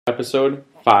Episode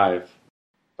 5.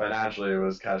 Financially, it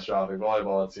was catastrophic.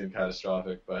 Volleyball, it seemed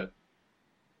catastrophic, but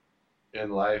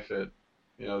in life,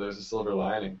 there's a silver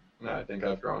lining, and I think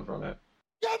I've grown from it.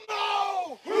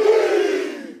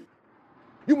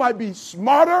 You might be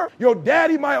smarter, your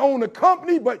daddy might own a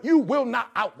company, but you will not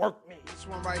outwork me. This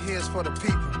one right here is for the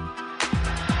people.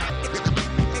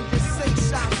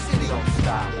 Don't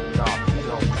stop, no,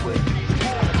 don't quit.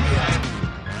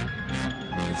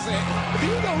 Do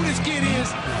you know who this kid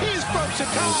is? He's from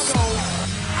Chicago.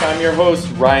 I'm your host,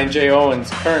 Ryan J. Owens,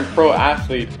 current pro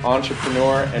athlete,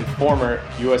 entrepreneur, and former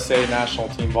USA national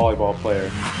team volleyball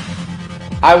player.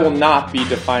 I will not be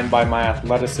defined by my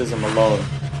athleticism alone,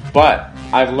 but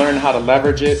I've learned how to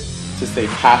leverage it to stay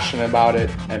passionate about it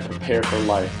and prepare for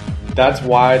life. That's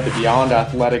why the Beyond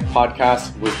Athletic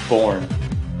podcast was born.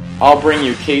 I'll bring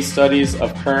you case studies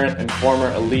of current and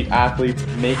former elite athletes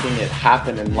making it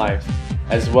happen in life,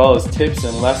 as well as tips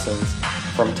and lessons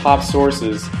from top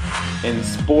sources in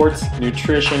sports,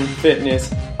 nutrition,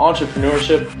 fitness,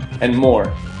 entrepreneurship, and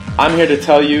more. I'm here to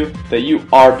tell you that you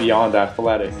are beyond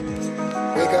athletic.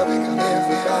 Wake up,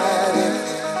 everybody.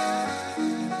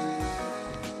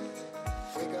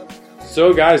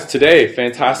 So guys, today,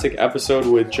 fantastic episode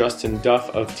with Justin Duff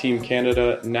of Team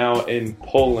Canada, now in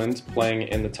Poland, playing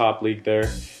in the top league there,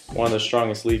 one of the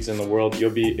strongest leagues in the world.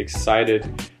 You'll be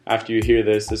excited after you hear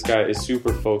this. This guy is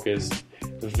super focused,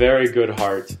 very good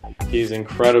heart. He's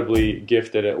incredibly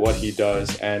gifted at what he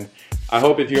does, and I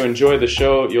hope if you enjoy the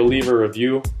show, you'll leave a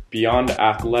review,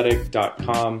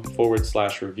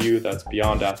 beyondathletic.com/review. That's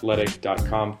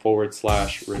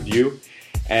beyondathletic.com/review.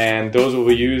 And those will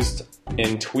be used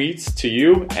in tweets to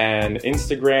you and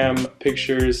Instagram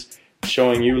pictures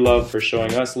showing you love for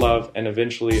showing us love, and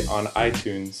eventually on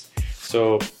iTunes.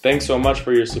 So thanks so much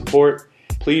for your support.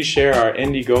 Please share our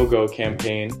Indiegogo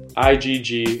campaign,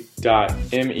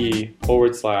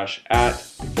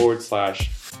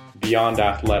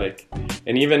 igg.me/@/beyondathletic.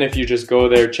 And even if you just go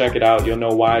there, check it out, you'll know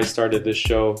why I started this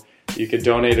show. You could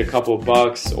donate a couple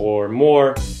bucks or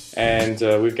more, and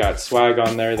we've got swag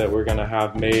on there that we're going to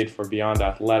have made for Beyond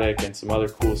Athletic and some other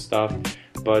cool stuff.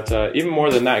 But even more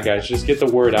than that, guys, just get the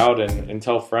word out and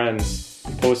tell friends.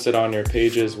 Post it on your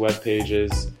pages, web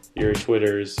pages, your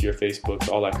Twitters, your Facebooks,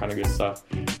 all that kind of good stuff.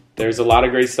 There's a lot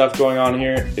of great stuff going on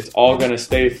here. It's all going to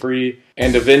stay free.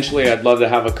 And eventually, I'd love to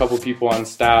have a couple people on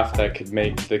staff that could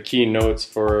make the key notes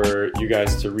for you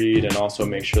guys to read and also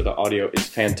make sure the audio is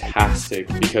fantastic,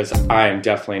 because I am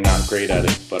definitely not great at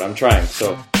it, but I'm trying.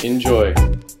 So enjoy.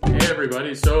 Hey,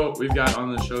 everybody. So we've got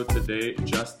on the show today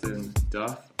Justin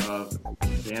Duff of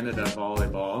Canada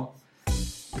Volleyball.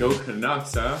 Go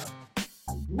Canucks, huh?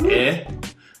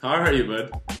 How are you,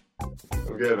 bud?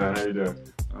 I'm good, man. How you doing?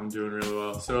 I'm doing really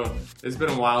well. So it's been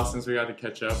a while since we got to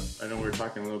catch up. I know we were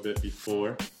talking a little bit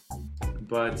before,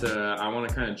 but I want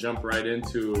to kind of jump right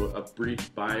into a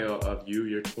brief bio of you.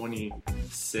 You're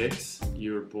 26.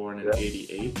 You were born in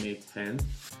 88, May 10.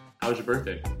 How was your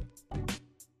birthday?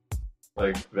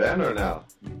 Like then or now?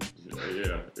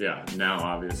 Yeah, now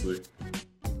obviously.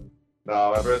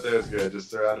 No, my birthday was good. Just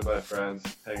surrounded by friends,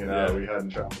 hanging out. Yeah. We hadn't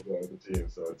traveled with the team,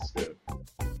 so it's good.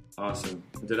 Awesome.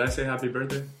 Did I say happy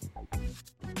birthday?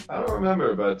 I don't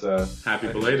remember, but Happy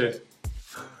belated.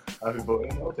 happy birthday.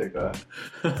 I'll take that.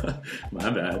 My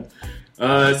bad.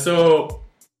 So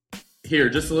here,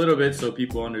 just a little bit so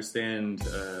people understand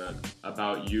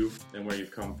about you and where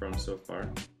you've come from so far.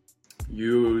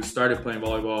 You started playing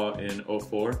volleyball in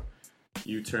 2004.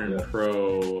 You turned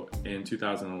pro in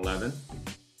 2011.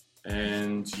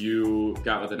 And you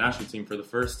got with the national team for the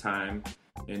first time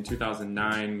in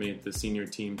 2009, made the senior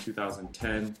team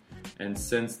 2010. And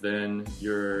since then,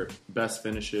 your best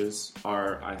finishes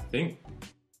are, I think,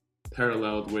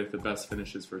 paralleled with the best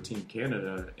finishes for Team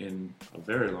Canada in a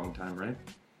very long time, right?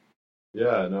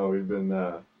 Yeah, no, we've been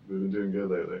doing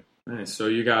good lately. Nice. So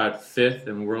you got 5th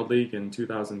in World League in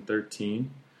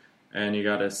 2013, and you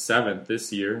got a 7th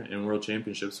this year in World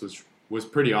Championships, which was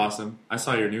pretty awesome. I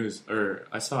saw your news, or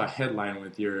I saw a headline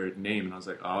with your name, and I was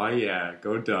like, oh yeah,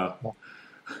 go Duff.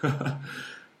 I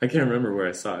can't remember where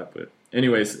I saw it, but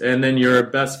anyways. And then your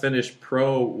best finish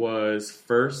pro was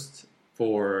first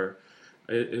for,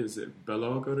 is it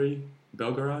Belgorod?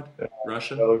 Yeah.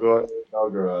 Russia?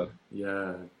 Belgorod.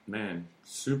 Yeah, man.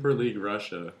 Super League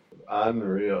Russia.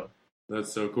 Unreal.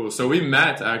 That's so cool. So we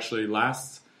met actually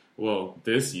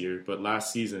this year, but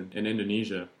last season in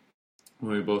Indonesia,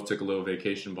 when we both took a little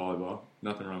vacation volleyball.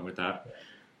 Nothing wrong with that.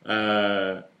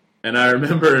 And I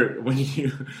remember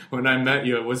when I met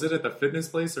you, was it at the fitness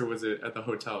place or was it at the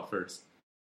hotel first?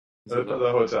 The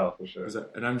hotel, for sure.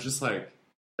 And I'm just like,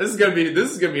 this is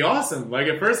gonna be awesome. Like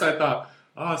at first I thought,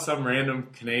 oh, some random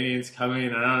Canadian's coming,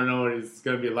 and I don't know what he's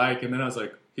gonna be like. And then I was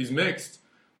like, he's mixed.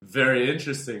 Very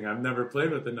interesting. I've never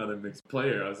played with another mixed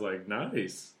player. I was like,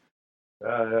 nice.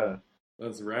 Yeah.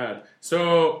 That's rad.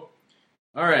 So,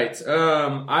 all right.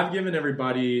 I've given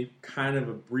everybody kind of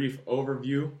a brief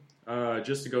overview.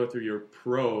 Just to go through your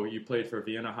pro, you played for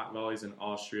Vienna Hot Volleys in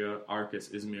Austria, Arcus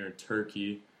Izmir,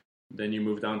 Turkey. Then you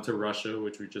moved on to Russia,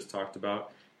 which we just talked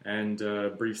about, and a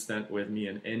brief stint with me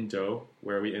in Indo,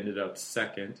 where we ended up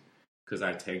second because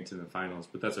I tanked in the finals.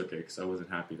 But that's okay because I wasn't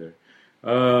happy there.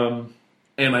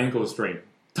 And my ankle was sprained.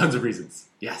 Tons of reasons.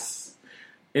 Yes.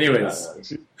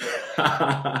 Anyways.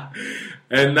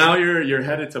 And now you're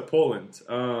headed to Poland.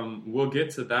 We'll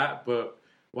get to that, but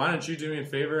why don't you do me a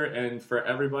favor and for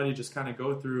everybody just kind of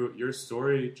go through your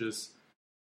story, just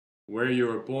where you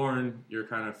were born, your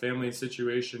kind of family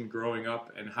situation growing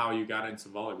up, and how you got into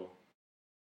volleyball.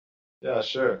 Yeah,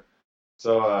 sure.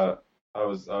 So I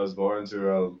was born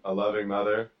to a loving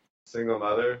mother, single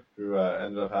mother, who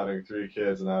ended up having 3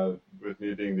 kids, and with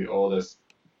me being the oldest.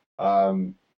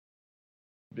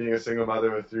 Being a single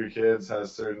mother with 3 kids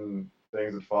has certain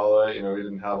things that follow it. We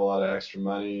didn't have a lot of extra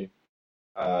money.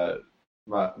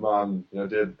 My mom,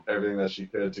 did everything that she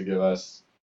could to give us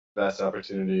best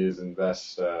opportunities and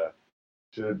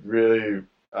she really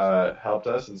helped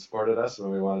us and supported us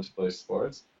when we wanted to play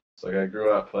sports. So I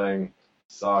grew up playing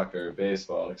soccer,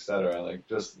 baseball, etc.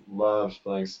 Just loved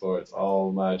playing sports.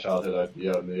 All my childhood I'd be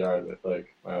out in the yard with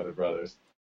my other brothers.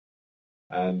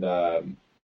 And at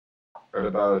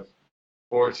about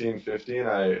 14, 15,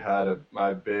 I had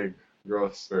my big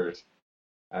growth spurt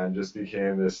and just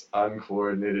became this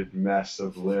uncoordinated mess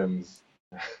of limbs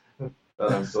that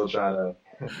I'm still trying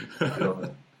to deal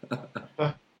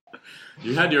with.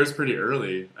 You had yours pretty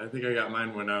early. I think I got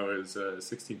mine when I was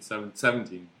 16,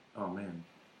 17. Oh, man.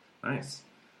 Nice.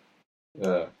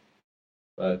 Yeah.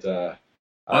 But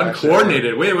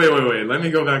uncoordinated. Wait. Let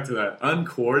me go back to that.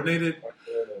 Uncoordinated?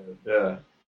 Yeah.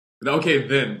 Okay,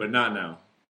 then, but not now.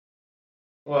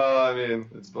 Well,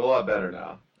 it's a lot better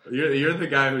now. You're the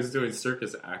guy who's doing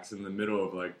circus acts in the middle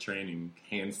of training,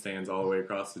 handstands all the way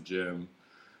across the gym,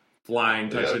 flying,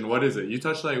 touching. Yeah. What is it? You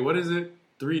touch what is it?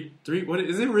 Three? What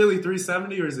is it? Really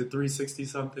 370 or is it 360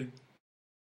 something?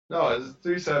 No, it's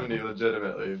 370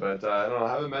 legitimately, but I don't know.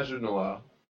 I haven't measured in a while.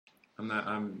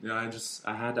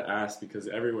 I had to ask because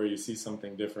everywhere you see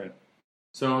something different.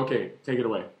 So okay, take it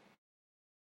away.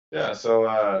 Yeah.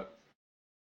 So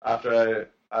after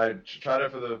I tried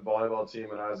it for the volleyball team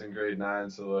when I was in grade 9,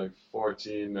 so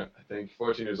 14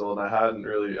 years old, and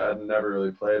I'd never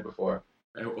really played before.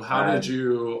 How did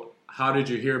you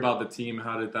hear about the team?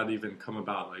 How did that even come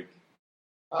about? It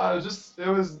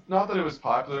was not that it was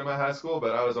popular in my high school,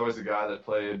 but I was always a guy that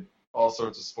played all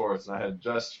sorts of sports, and I had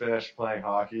just finished playing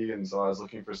hockey, and so I was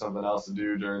looking for something else to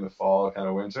do during the fall, kind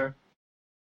of winter.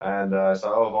 And I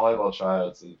saw volleyball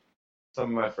tryouts, and some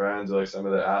of my friends, some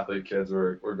of the athlete kids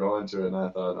were going to it, and I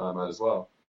thought, I might as well.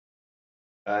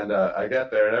 And I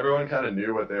get there, and everyone kind of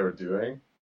knew what they were doing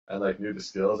and knew the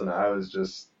skills, and I was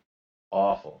just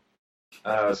awful.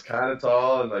 And I was kind of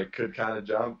tall and could kind of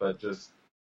jump, but just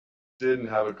didn't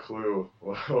have a clue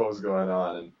what was going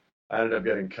on, and I ended up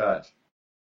getting cut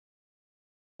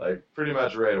pretty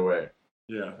much right away.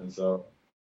 Yeah. And so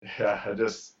I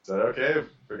just said, okay,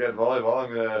 forget volleyball.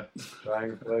 I'm gonna try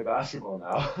and play basketball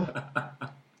now.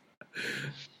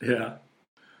 Yeah.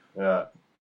 Yeah.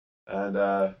 And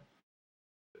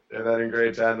then in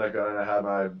grade 10, I had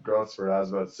my growth spurt. I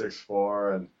was about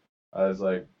 6'4", and I was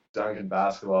dunking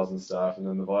basketballs and stuff. And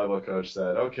then the volleyball coach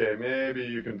said, okay, maybe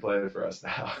you can play for us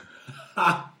now.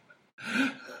 I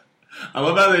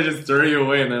love how they just throw you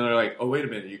away, and then they're like, oh, wait a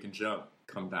minute, you can jump.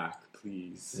 Come back,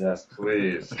 please. Yes,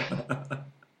 please.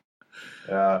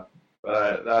 Yeah.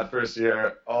 But that first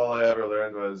year, all I ever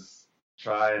learned was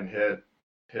try and hit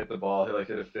the ball,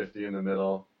 hit a 50 in the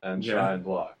middle, and try and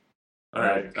block. All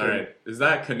right. Is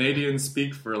that Canadian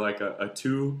speak for a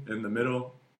 2 in the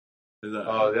middle? Is that?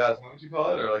 Oh yeah, what would you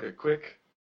call it? Or a quick?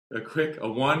 A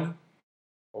 1?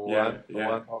 A 1? Yeah. A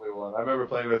 1, probably 1. I remember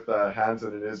playing with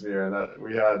Hansen in Izmir, and that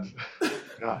we had.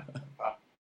 God.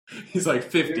 He's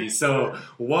 50, so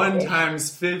 1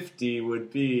 times 50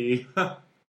 would be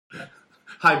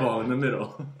high ball in the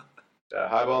middle. Yeah,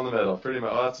 high ball in the middle. Pretty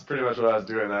much. Well, that's pretty much what I was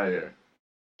doing that year.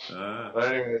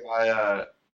 But anyways, I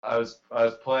was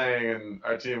playing, and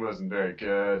our team wasn't very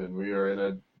good, and we were in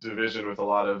a division with a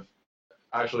lot of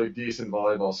actually decent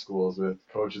volleyball schools with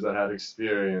coaches that had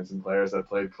experience and players that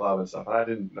played club and stuff. And I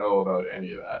didn't know about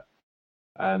any of that.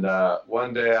 And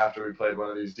one day after we played one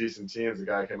of these decent teams, a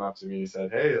guy came up to me and he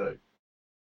said, hey,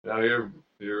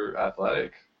 you're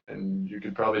athletic and you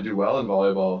could probably do well in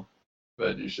volleyball.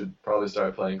 but you should probably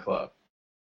start playing club.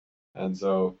 And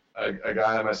so a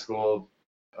guy at my school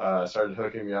started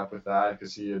hooking me up with that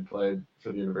because he had played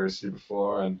for the university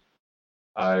before, and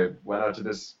I went out to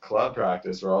this club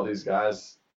practice where all these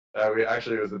guys.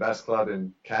 It was the best club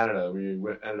in Canada. We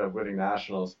ended up winning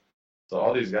nationals. So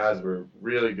all these guys were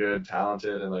really good,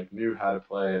 talented, and like knew how to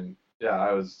play. And yeah,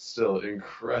 I was still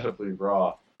incredibly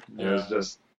raw. Yeah. I was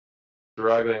just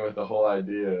struggling with the whole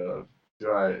idea of,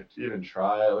 do I even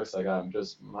try? It looks like I'm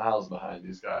just miles behind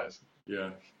these guys.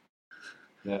 Yeah.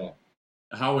 Yeah.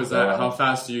 How was that? How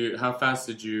fast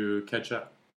did you catch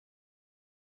up?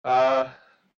 Well,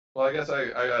 I guess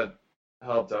I got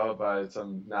helped out by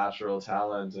some natural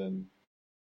talent, and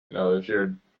if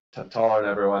you're taller than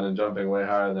everyone and jumping way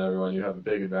higher than everyone, you have a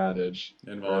big advantage.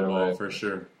 In volleyball, for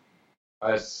sure.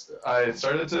 I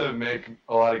started to make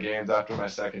a lot of games after my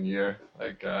second year,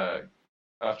 like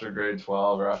after grade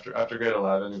 12 or after grade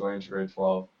 11, going into grade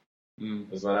 12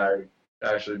 is when I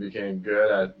actually became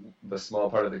good at the small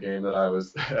part of the game that I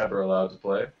was ever allowed to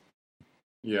play.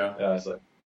 Yeah. Yeah, so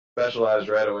specialized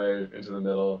right away into the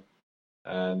middle,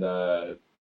 and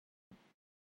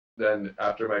then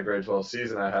after my grade 12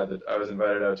 season, I was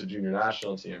invited out to junior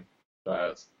national team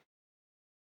tryouts,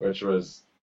 which was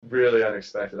really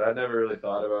unexpected. I'd never really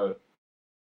thought about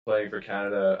playing for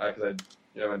Canada because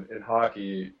in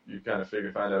hockey you kind of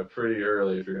find out pretty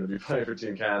early if you're going to be playing for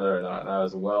Team Canada or not, and I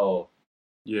was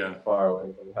far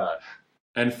away from that.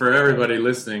 And for everybody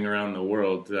listening around the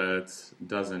world that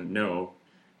doesn't know,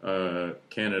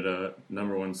 Canada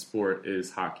 #1 sport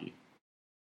is hockey.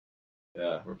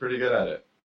 Yeah, we're pretty good at it.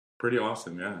 Pretty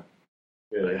awesome, yeah.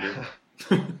 Yeah.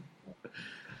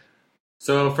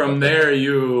 So from there,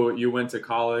 you went to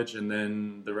college, and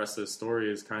then the rest of the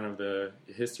story is kind of the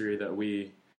history that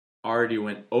we already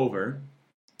went over.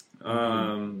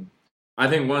 I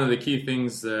think one of the key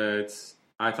things that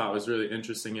I thought was really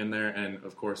interesting in there, and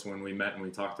of course when we met and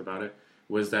we talked about it,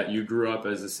 was that you grew up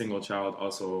as a single child,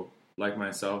 also like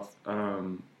myself.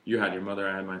 You had your mother,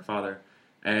 I had my father.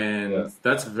 And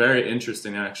that's very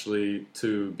interesting, actually,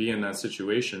 to be in that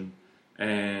situation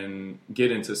and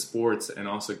get into sports and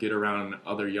also get around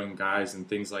other young guys and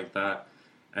things like that,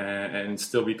 and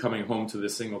still be coming home to the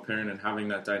single parent and having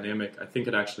that dynamic. I think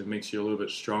it actually makes you a little bit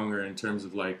stronger in terms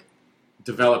of like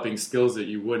developing skills that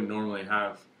you wouldn't normally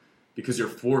have because you're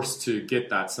forced to get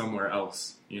that somewhere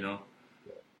else,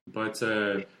 But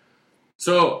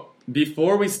so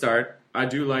before we start, I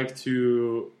do like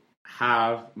to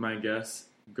have my guests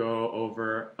go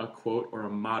over a quote or a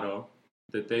motto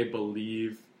that they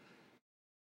believe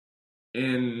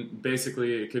in.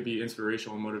 Basically, it could be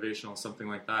inspirational, motivational, something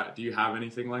like that. Do you have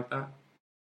anything like that?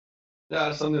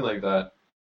 Yeah, something like that.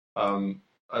 I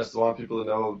just want people to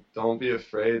know, don't be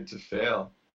afraid to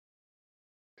fail,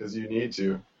 because you need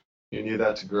to. You need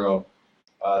that to grow.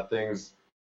 Things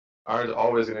aren't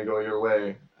always going to go your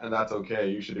way, and that's okay.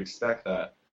 You should expect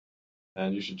that,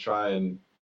 and you should try and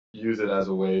use it as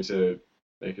a way to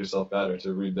make yourself better,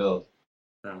 to rebuild.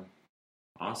 Yeah.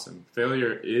 Awesome.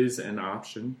 Failure is an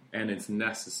option, and it's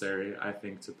necessary, I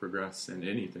think, to progress in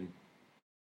anything.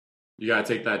 You got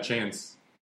to take that chance.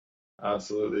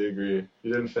 Absolutely agree.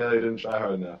 You didn't fail, you didn't try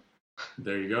hard enough.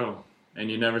 There you go.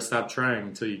 And you never stop trying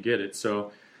until you get it.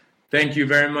 So thank you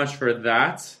very much for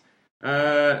that.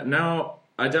 Now,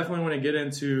 I definitely want to get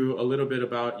into a little bit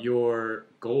about your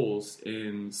goals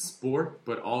in sport,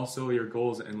 but also your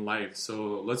goals in life.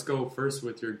 So let's go first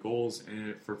with your goals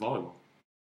for volleyball.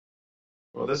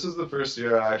 Well, this is the first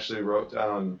year I actually wrote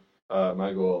down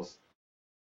my goals,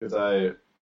 because I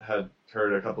had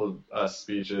heard a couple of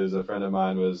speeches. A friend of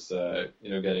mine was,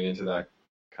 getting into that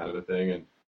kind of a thing, and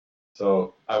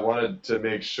so I wanted to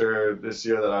make sure this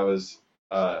year that I was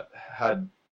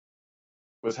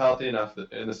healthy enough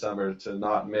in the summer to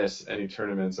not miss any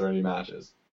tournaments or any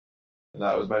matches. And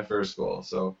that was my first goal.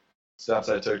 So steps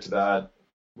I took to that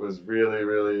was really,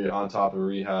 really on top of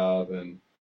rehab, and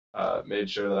made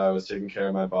sure that I was taking care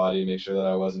of my body, make sure that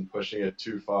I wasn't pushing it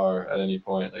too far at any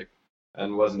point,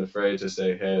 and wasn't afraid to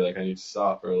say, hey, I need to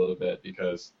stop for a little bit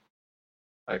because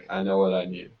I know what I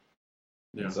need.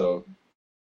 Yeah. And so,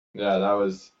 yeah, that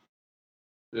was,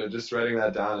 just writing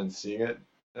that down and seeing it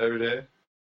every day,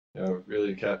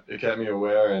 really kept me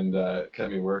aware and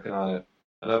kept me working on it.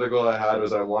 Another goal I had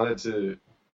was I wanted to,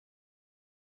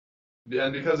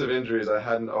 and because of injuries, I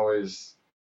hadn't always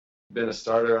been a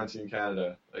starter on Team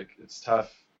Canada. It's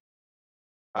tough.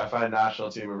 I find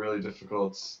national team are really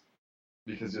difficult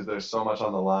because there's so much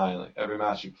on the line. Every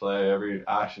match you play, every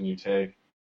action you take,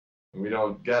 and we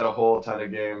don't get a whole ton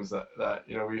of games that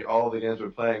all the games we're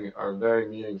playing are very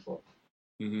meaningful.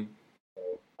 Mm-hmm.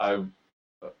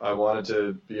 I wanted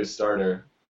to be a starter,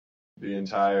 the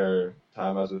entire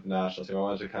time I was with the national team. I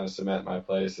wanted to kind of cement my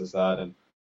place as that. And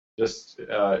just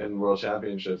in World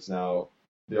Championships now,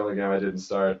 the only game I didn't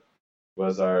start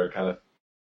was our kind of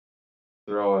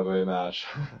throwaway match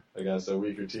against a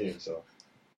weaker team. So.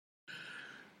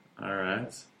 All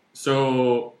right.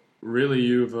 So really,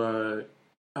 you've or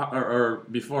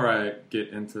before I get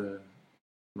into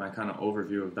my kind of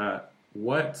overview of that,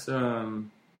 what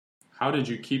how did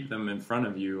you keep them in front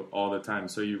of you all the time?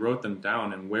 So you wrote them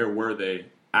down, and where were they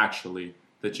actually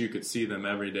that you could see them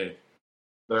every day?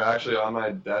 They're actually on my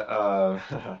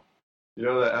you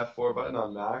know the F4 button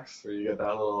on Macs where you get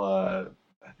that little I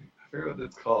forget what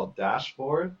it's called,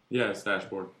 dashboard? Yes,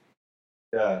 dashboard.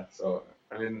 Yeah, so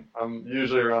I mean I'm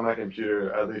usually around my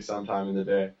computer at least sometime in the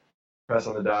day. Press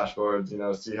on the dashboard,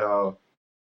 see how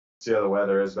the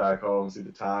weather is back home, see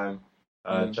the time,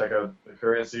 check out the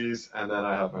currencies, and then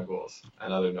I have my goals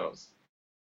and other notes.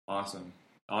 Awesome.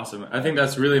 I think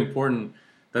that's really important.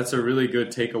 That's a really good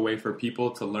takeaway for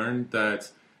people to learn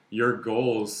that your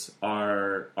goals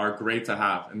are great to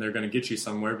have, and they're going to get you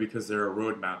somewhere because they're a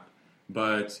roadmap.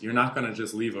 But you're not going to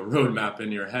just leave a roadmap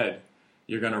in your head.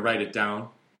 You're going to write it down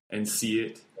and see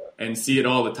it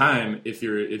all the time. If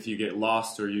you get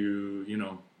lost or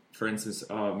for instance,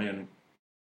 oh man,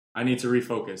 I need to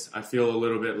refocus. I feel a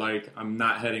little bit like I'm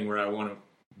not heading where I want to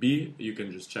be. You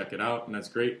can just check it out, and that's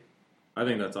great. I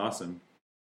think that's awesome.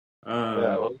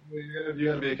 Well, you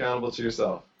got to be accountable to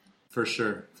yourself. For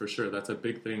sure. That's a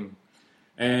big thing.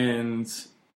 And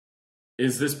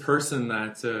is this person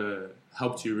that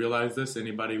helped you realize this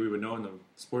anybody we would know in the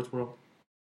sports world?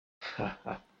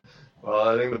 Well,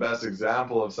 I think the best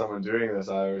example of someone doing this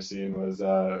I ever seen was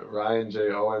Ryan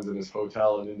J. Owens in his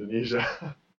hotel in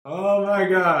Indonesia. Oh my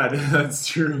God, that's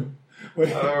true.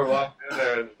 Wait. I remember walking in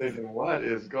there and thinking, what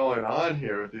is going on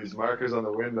here with these markers on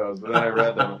the windows? But then I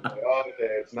read them and I was like, oh,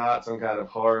 okay, it's not some kind of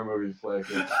horror movie flick.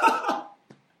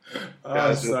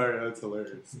 Sorry, that's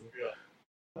hilarious.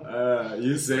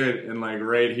 You say it in like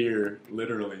right here,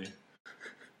 literally.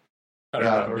 I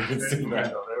don't know if you can see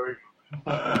that. There we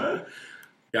go.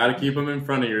 Gotta keep them in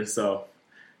front of yourself.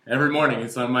 Every morning,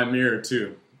 it's on my mirror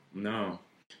too. No.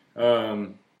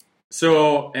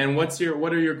 So, and what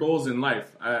are your goals in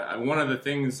life? One of the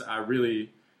things I really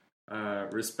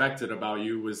respected about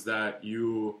you was that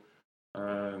you,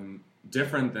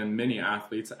 different than many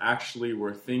athletes, actually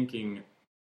were thinking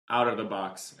out of the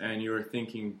box, and you were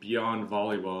thinking beyond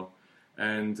volleyball.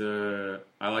 And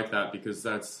I like that because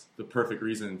that's the perfect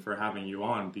reason for having you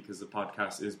on, because the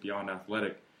podcast is Beyond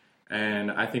Athletic. And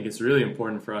I think it's really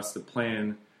important for us to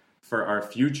plan for our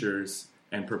futures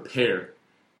and prepare.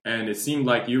 And it seemed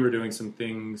like you were doing some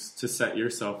things to set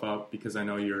yourself up, because I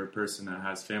know you're a person that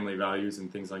has family values and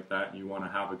things like that. And you want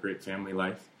to have a great family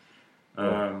life.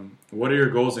 What are your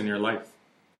goals in your life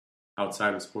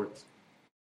outside of sports?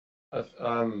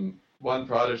 One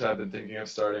project I've been thinking of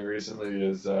starting recently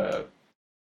is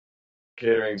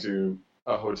catering to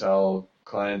a hotel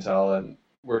clientele and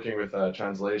working with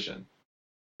translation.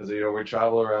 Because we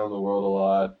travel around the world a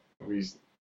lot.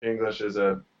 English is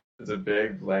a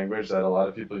big language that a lot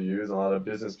of people use, a lot of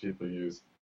business people use,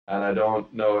 and I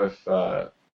don't know if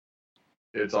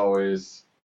it's always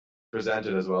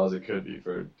presented as well as it could be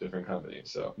for different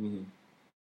companies. So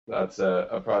that's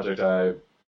a project I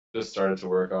just started to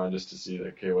work on, just to see,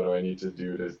 like, okay, what do I need to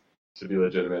do to be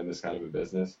legitimate in this kind of a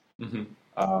business?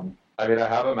 I mean, I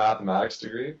have a mathematics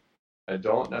degree. I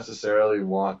don't necessarily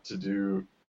want to do.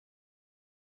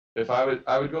 If I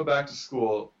would go back to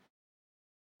school,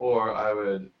 or I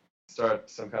would start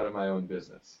some kind of my own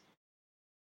business.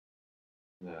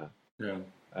 Yeah.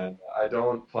 And I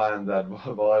don't plan that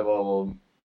volleyball will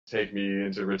take me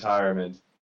into retirement.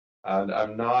 And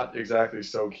I'm not exactly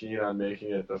so keen on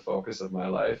making it the focus of my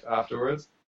life afterwards,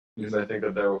 because I think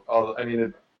that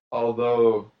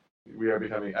although we are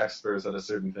becoming experts at a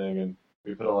certain thing and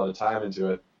we put a lot of time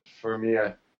into it, for me,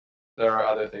 there are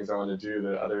other things I want to do,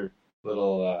 the other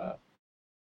little,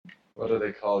 what are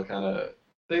they called, kind of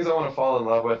things I want to fall in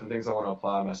love with and things I want to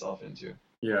apply myself into.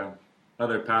 Yeah.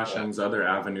 Other passions, other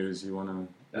avenues you want to...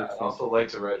 Yeah, I also like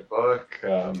to write a book,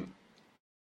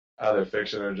 either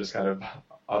fiction or just kind of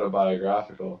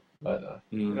autobiographical. But,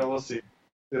 we'll see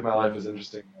if my life is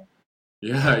interesting.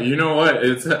 Yeah, you know what?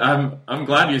 I'm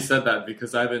glad you said that,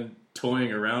 because I've been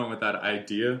toying around with that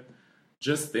idea,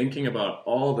 just thinking about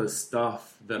all the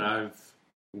stuff that I've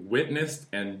witnessed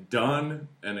and done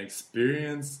and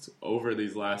experienced over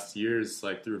these last years,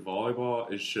 like through volleyball.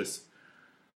 It's just,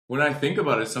 when I think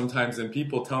about it sometimes and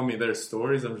people tell me their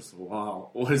stories, I'm just, wow,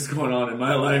 what is going on in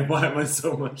my life? Why am I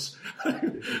so much?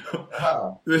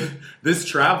 This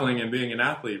traveling and being an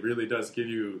athlete really does give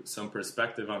you some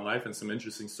perspective on life and some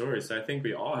interesting stories. So I think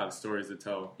we all have stories to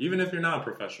tell, even if you're not a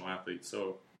professional athlete.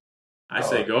 So I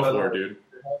say go for it, dude.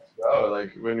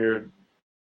 Like when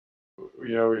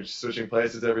we're switching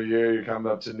places every year, you come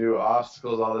up to new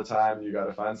obstacles all the time. You got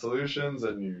to find solutions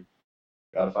and you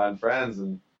got to find friends,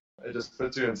 and it just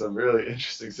puts you in some really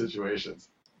interesting situations.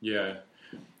 Yeah.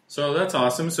 So that's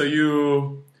awesome. So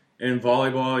you, in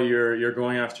volleyball, you're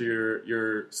going after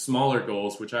your smaller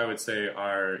goals, which I would say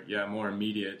are, more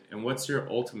immediate. And what's your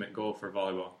ultimate goal for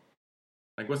volleyball?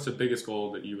 Like, what's the biggest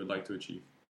goal that you would like to achieve?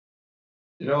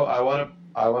 I want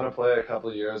to play a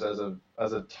couple of years as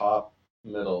a top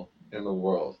middle in the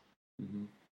world. Mm-hmm.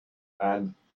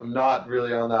 And I'm not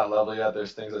really on that level yet.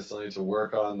 There's things I still need to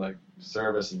work on, like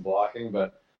service and blocking,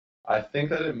 but I think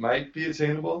that it might be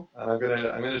attainable, and I'm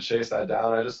gonna chase that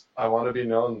down. I want to be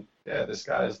known. Yeah, this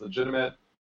guy is legitimate.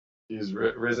 He's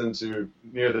risen to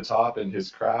near the top in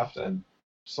his craft, and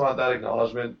just want that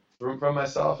acknowledgement from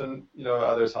myself, and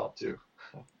others help too.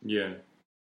 Yeah,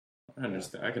 I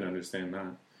understand. I can understand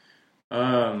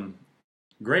that.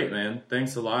 Great, man.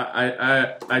 Thanks a lot.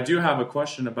 I do have a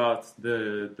question about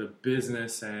the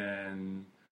business and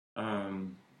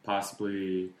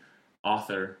possibly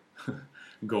author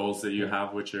goals that you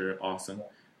have, which are awesome.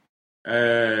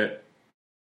 How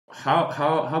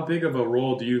big of a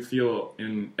role do you feel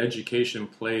in education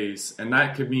plays? And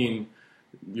that could mean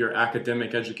your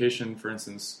academic education, for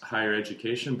instance, higher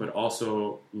education, but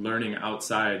also learning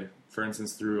outside, for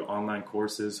instance, through online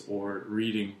courses or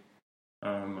reading.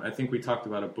 I think we talked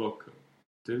about a book,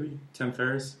 did we? Tim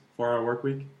Ferriss, 4-Hour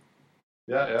Workweek?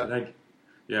 Yeah.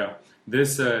 Yeah.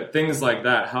 This things like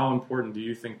that, how important do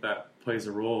you think that plays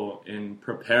a role in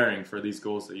preparing for these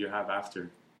goals that you have after?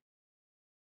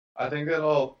 I think that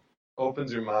all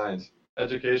opens your mind.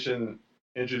 Education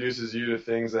introduces you to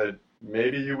things that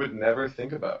maybe you would never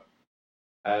think about.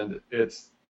 And it's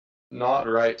not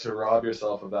right to rob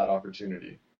yourself of that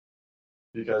opportunity,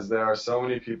 because there are so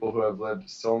many people who have lived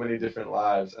so many different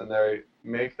lives, and they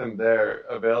make them there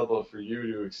available for you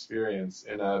to experience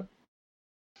in a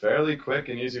fairly quick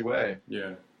and easy way.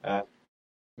 Yeah. And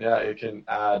yeah, it can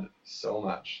add so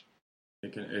much.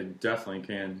 It definitely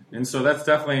can. And so that's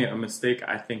definitely a mistake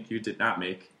I think you did not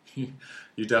make.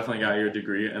 You definitely got your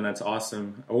degree, and that's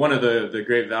awesome. One of the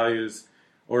great values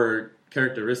or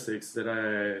characteristics that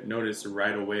I noticed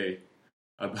right away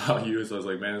about you is I was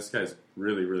like, man, this guy's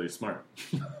really, really smart.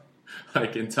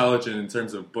 Like intelligent in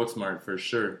terms of book smart for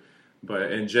sure,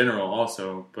 but in general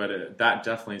also. But that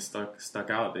definitely stuck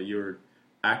out that you were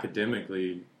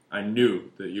academically, I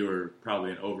knew that you were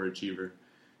probably an overachiever,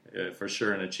 for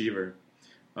sure an achiever.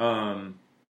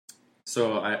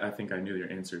 So I think I knew your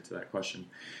answer to that question.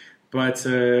 But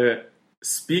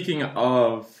speaking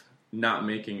of not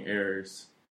making errors,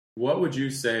 what would you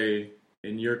say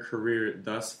in your career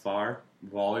thus far,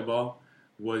 volleyball,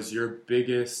 was your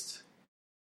biggest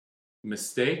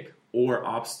mistake or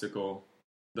obstacle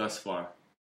thus far?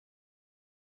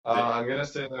 I'm going to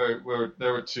say there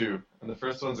were two, and the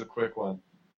first one's a quick one.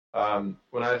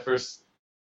 When I first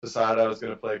decided I was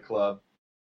going to play club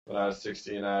when I was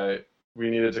 16, we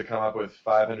needed to come up with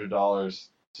 $500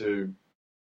 to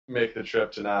make the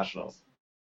trip to nationals.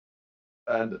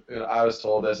 And I was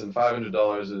told this, and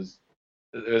 $500 is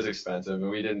expensive, and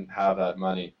we didn't have that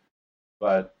money.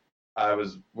 But I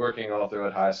was working all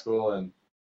throughout high school, and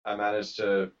I managed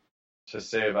to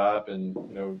save up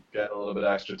and get a little bit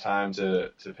extra time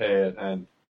to pay it. And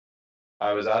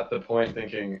I was at the point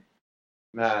thinking,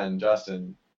 man,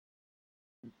 Justin,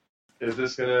 is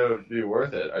this going to be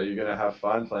worth it? Are you going to have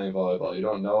fun playing volleyball? You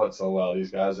don't know it so well.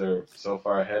 These guys are so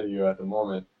far ahead of you at the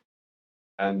moment,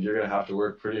 and you're going to have to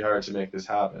work pretty hard to make this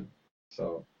happen.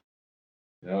 So,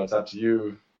 it's up to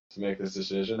you to make this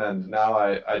decision. And now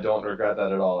I don't regret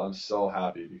that at all. I'm so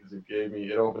happy because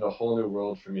it opened a whole new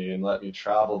world for me and let me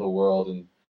travel the world and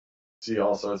see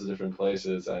all sorts of different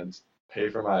places and pay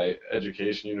for my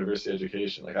education, university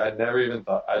education. Like I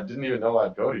didn't even know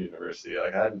I'd go to university.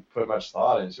 Like I hadn't put much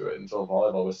thought into it until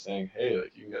volleyball was saying, hey,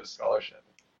 like you can get a scholarship.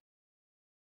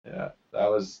 Yeah, that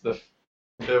was the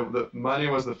money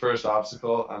was the first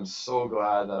obstacle. I'm so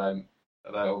glad that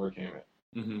I overcame it.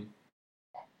 Mm-hmm.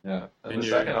 Yeah, and the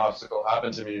second obstacle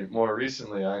happened to me more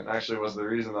recently. I actually was the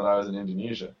reason that I was in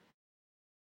Indonesia.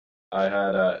 I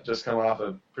had just come off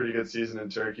a pretty good season in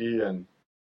Turkey and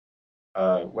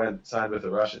signed with the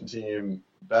Russian team,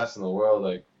 best in the world,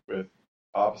 like with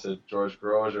opposite George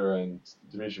Grozer and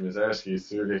Dmitry Muzersky,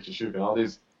 Sergei Chishuk, and all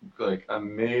these like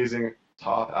amazing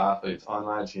top athletes on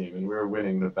my team, and we were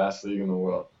winning the best league in the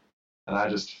world. And I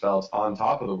just felt on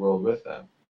top of the world with them.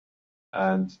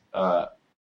 And I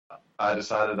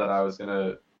decided that I was going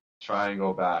to try and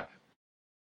go back,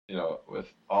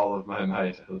 with all of my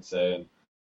might, let's say. And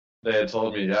they had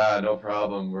told me, yeah, no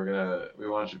problem. We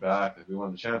want you back. We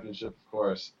won the championship, of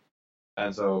course.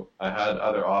 And so I had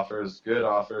other offers, good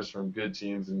offers from good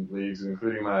teams and leagues,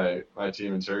 including my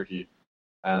team in Turkey.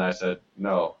 And I said,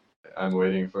 no, I'm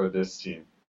waiting for this team.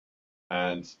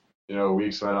 And,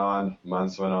 weeks went on,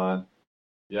 months went on.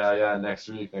 Yeah, next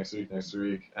week.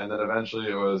 And then eventually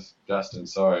it was, Justin,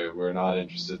 sorry, we're not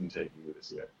interested in taking you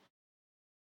this year.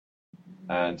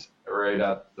 And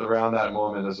around that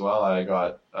moment as well, I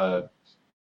got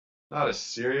not a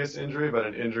serious injury, but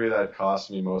an injury that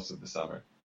cost me most of the summer.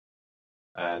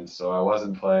 And so I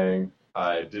wasn't playing.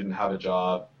 I didn't have a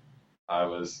job. I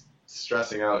was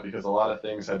stressing out because a lot of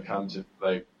things had come to,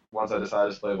 once I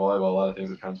decided to play volleyball, a lot of things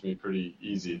had come to me pretty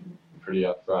easy, pretty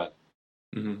upfront.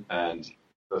 Mm-hmm. And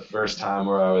the first time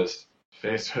where I was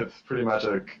faced with pretty much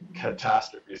a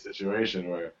catastrophe situation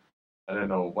where I didn't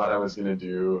know what I was going to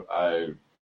do. I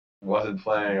wasn't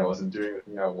playing. I wasn't doing the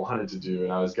thing I wanted to do.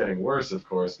 And I was getting worse, of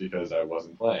course, because I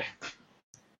wasn't playing.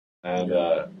 And,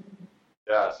 so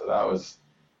that was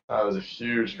a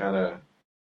huge kind of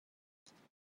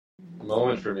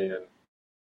moment for me. And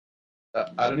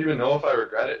I don't even know if I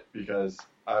regret it, because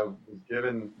I was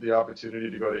given the opportunity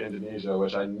to go to Indonesia,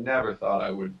 which I never thought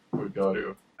I would go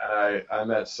to. And I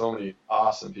met so many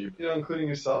awesome people, including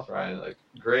yourself, Ryan,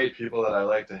 great people that I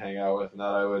like to hang out with and that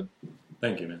I would.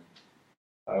 Thank you, man.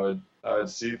 I would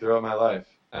see throughout my life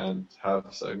and have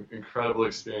some incredible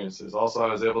experiences. Also,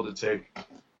 I was able to take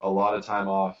a lot of time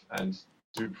off and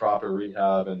do proper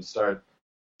rehab and start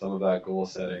some of that goal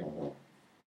setting.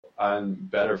 I'm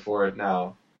better for it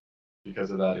now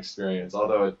because of that experience.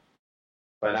 Although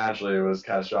financially it was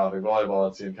catastrophic.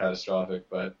 Volleyball, it seemed catastrophic,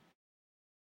 but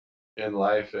in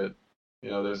life,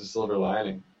 there's a silver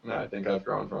lining, and I think I've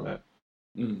grown from it.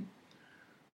 Mm.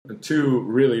 Two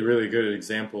really, really good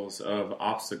examples of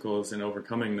obstacles and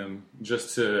overcoming them.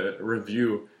 Just to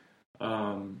review,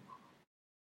 one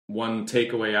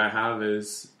takeaway I have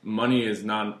is money is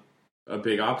not a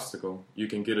big obstacle. You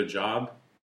can get a job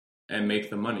and make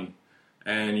the money.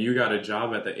 And you got a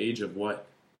job at the age of what?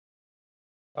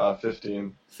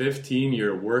 15. 15,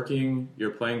 you're working,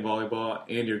 you're playing volleyball,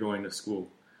 and you're going to school.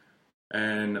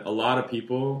 And a lot of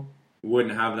people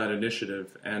wouldn't have that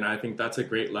initiative. And I think that's a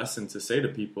great lesson to say to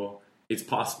people. It's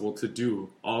possible to do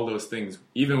all those things.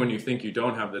 Even when you think you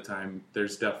don't have the time,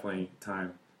 there's definitely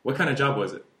time. What kind of job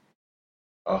was it?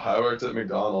 I worked at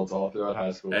McDonald's all throughout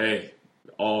high school. Hey,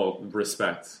 all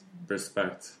respect.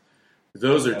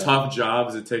 Those are tough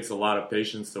jobs. It takes a lot of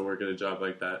patience to work at a job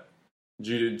like that.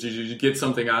 Did you get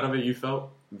something out of it, you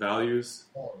felt? Values?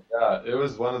 Oh, yeah, it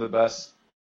was one of the best.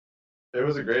 It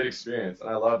was a great experience, and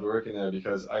I loved working there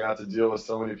because I got to deal with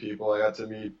so many people. I got to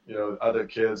meet, other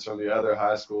kids from the other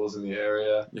high schools in the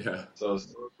area. Yeah. So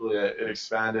socially, it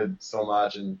expanded so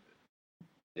much, and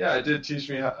yeah, it did teach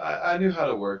me. I knew how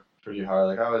to work pretty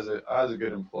hard. I was a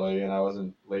good employee, and I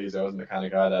wasn't lazy. I wasn't the kind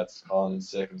of guy that's calling in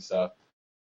sick and stuff.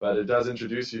 But it does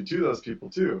introduce you to those people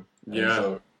too. And yeah.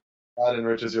 So that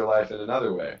enriches your life in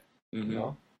another way. Mm-hmm.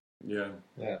 Yeah.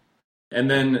 Yeah.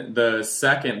 And then the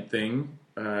second thing,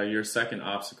 your second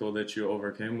obstacle that you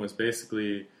overcame was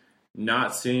basically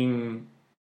not seeing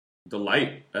the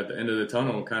light at the end of the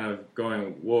tunnel, kind of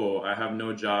going, whoa, I have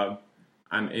no job.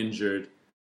 I'm injured.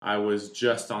 I was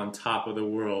just on top of the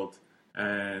world.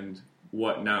 And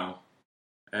what now?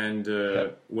 And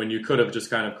when you could have just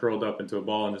kind of curled up into a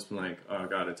ball and just been like, oh,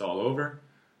 God, it's all over,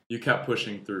 you kept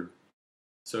pushing through.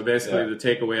 So basically the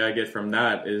takeaway I get from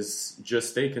that is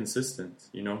just stay consistent,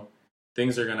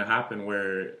 Things are going to happen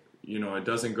where, it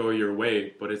doesn't go your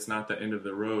way, but it's not the end of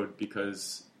the road,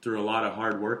 because through a lot of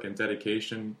hard work and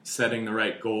dedication, setting the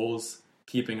right goals,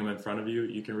 keeping them in front of you,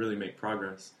 you can really make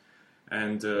progress.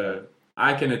 And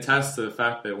I can attest to the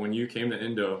fact that when you came to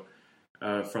Indo,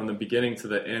 from the beginning to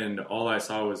the end, all I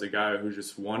saw was a guy who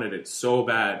just wanted it so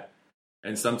bad.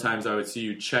 And sometimes I would see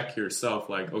you check yourself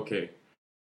like, okay,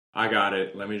 I got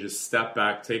it. Let me just step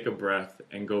back, take a breath,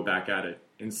 and go back at it.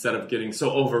 Instead of getting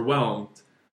so overwhelmed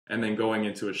and then going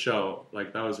into a show.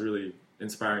 That was really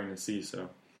inspiring to see. So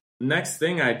next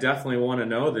thing I definitely want to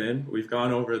know then, we've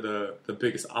gone over the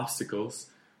biggest obstacles.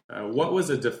 What was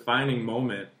a defining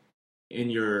moment in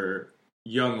your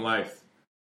young life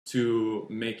to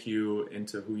make you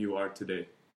into who you are today?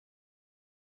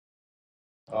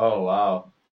 Oh,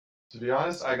 wow. To be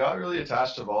honest, I got really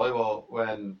attached to volleyball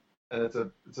and it's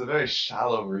a very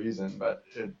shallow reason, but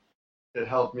it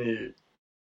helped me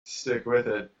stick with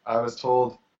it, I was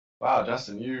told, "Wow,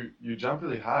 Justin, you jump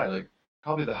really high, like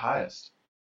probably the highest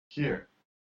here."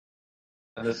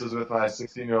 And this was with my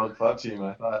 16-year-old club team.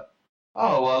 I thought,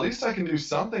 "Oh, well, at least I can do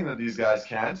something that these guys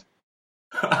can't."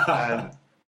 And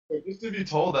so just to be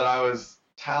told that I was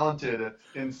talented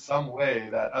in some way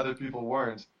that other people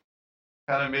weren't,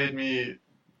 kind of made me,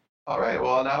 all right,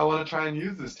 well, now I want to try and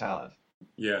use this talent.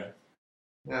 Yeah,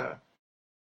 Yeah.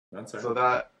 that's right. So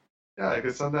that, yeah,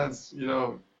 because sometimes,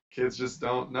 kids just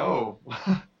don't know.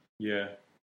 Yeah.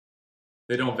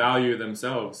 They don't value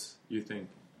themselves, you think?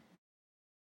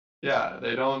 Yeah,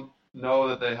 they don't know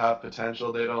that they have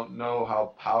potential. They don't know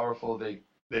how powerful they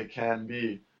can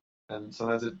be. And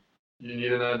sometimes you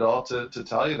need an adult to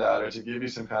tell you that, or to give you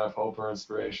some kind of hope or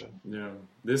inspiration. Yeah.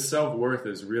 This self-worth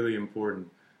is really important.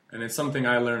 And it's something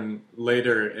I learned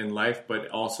later in life, but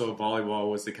also volleyball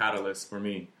was the catalyst for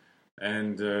me.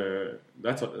 And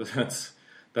that's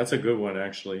a good one,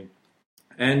 actually.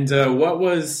 And what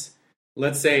was,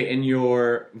 let's say, in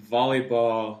your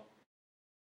volleyball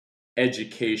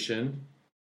education,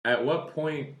 at what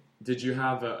point did you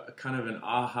have a kind of an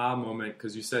aha moment?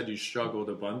 Because you said you struggled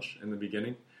a bunch in the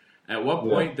beginning. At what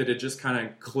point did it just kind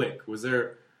of click?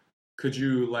 Could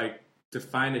you like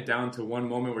define it down to one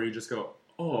moment where you just go,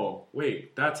 oh,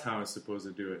 wait, that's how I'm supposed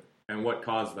to do it? And what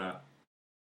caused that?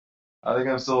 I think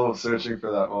I'm still searching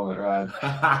for that moment, Ryan.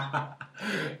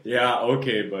 Yeah,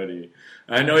 okay, buddy.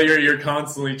 I know you're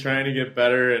constantly trying to get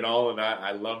better and all of that.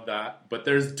 I love that. But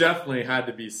there's definitely had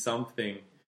to be something.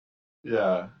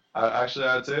 Yeah. I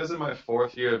would say it was in my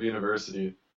 4th year of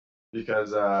university,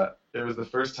 because it was the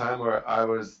first time where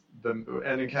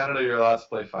and in Canada you're allowed to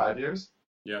play 5 years.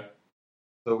 Yeah.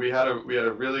 So we had a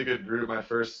really good group. My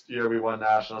first year we won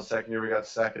nationals. Second year we got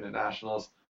second at nationals.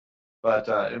 But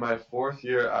in my 4th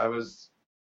year, I was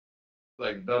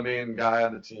like the main guy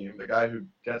on the team, the guy who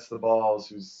gets the balls,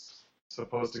 who's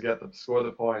supposed to score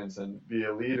the points and be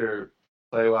a leader,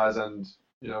 play wise and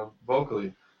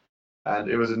vocally. And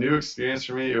it was a new experience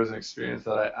for me. It was an experience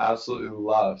that I absolutely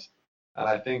loved. And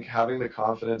I think having the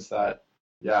confidence that,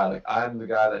 yeah, like I'm the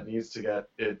guy that needs to get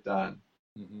it done,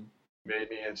 made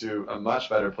me into a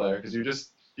much better player. Because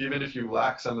even if you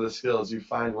lack some of the skills, you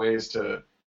find ways to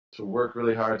work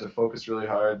really hard, to focus really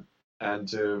hard, and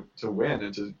to win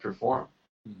and to perform.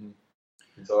 And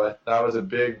so that was a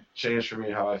big change for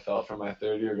me, how I felt from my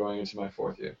 3rd year going into my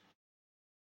 4th year.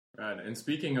 Right. And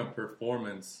speaking of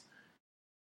performance,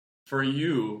 for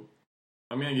you,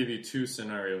 I'm going to give you 2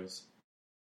 scenarios.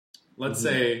 Let's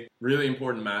say, really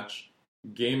important match,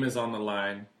 game is on the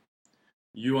line.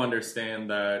 You understand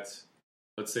that,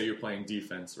 let's say you're playing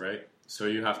defense, right? So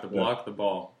you have to block the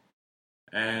ball.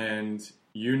 And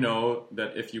you know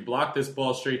that if you block this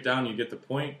ball straight down, you get the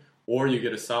point, or you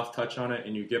get a soft touch on it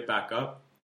and you get back up.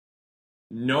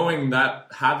 Knowing that,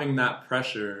 having that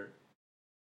pressure,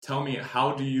 tell me,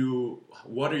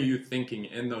 what are you thinking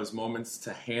in those moments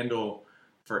to handle,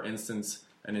 for instance,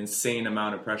 an insane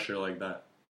amount of pressure like that?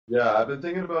 Yeah, I've been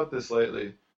thinking about this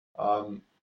lately. You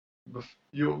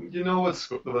know what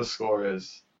the score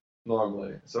is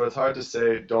normally, so it's hard to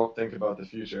say don't think about the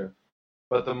future.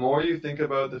 But the more you think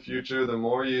about the future, the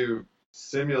more you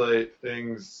simulate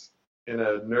things in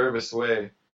a nervous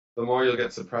way, the more you'll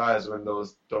get surprised when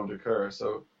those don't occur.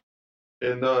 So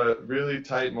in the really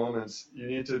tight moments, you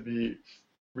need to be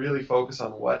really focused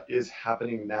on what is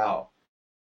happening now.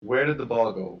 Where did the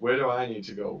ball go? Where do I need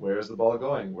to go? Where is the ball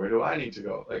going? Where do I need to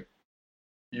go? Like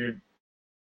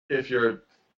if you're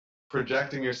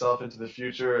projecting yourself into the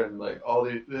future and like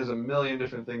there's a million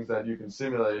different things that you can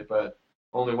simulate, but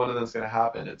only one of them is going to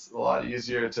happen. It's a lot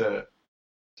easier to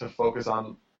focus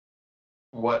on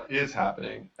what is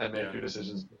happening and make your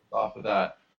decisions off of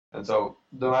that. And so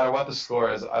no matter what the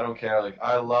score is, I don't care. Like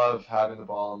I love having the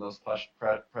ball in those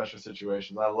pressure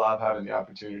situations. I love having the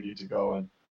opportunity to go and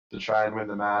to try and win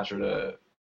the match, or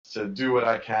to do what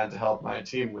I can to help my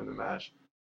team win the match.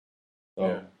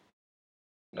 So,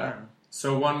 yeah.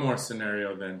 So one more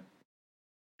scenario then.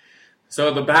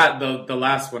 So the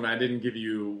last one, I didn't give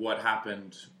you what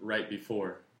happened right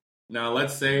before. Now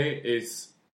let's say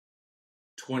it's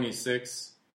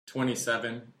 26,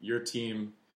 27, your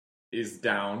team is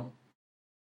down.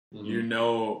 You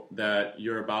know that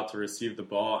you're about to receive the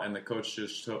ball and the coach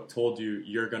just told you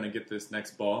you're going to get this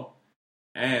next ball.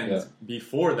 And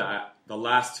before that, the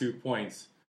last 2 points,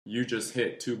 you just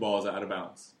hit 2 balls out of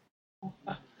bounds.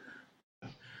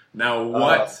 Now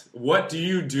what do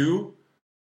you do?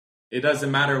 It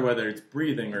doesn't matter whether it's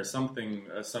breathing or something,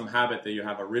 some habit that you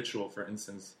have, a ritual, for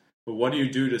instance. But what do you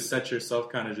do to set yourself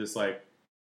kind of just like,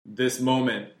 this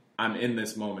moment, I'm in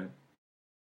this moment?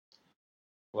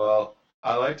 Well,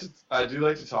 I do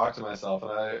like to talk to myself,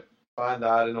 and I find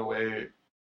that in a way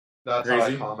that's how I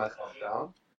Crazy. calm myself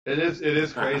down. It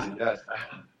is crazy, yes,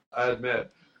 I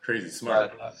admit, Crazy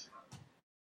smart. but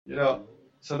you know,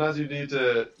 sometimes you need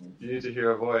to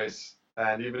hear a voice,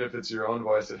 and even if it's your own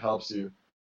voice, it helps you.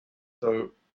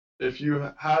 So if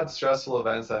you had stressful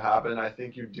events that happen, I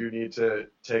think you do need to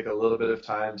take a little bit of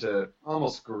time to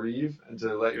almost grieve and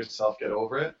to let yourself get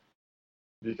over it.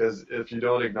 Because if you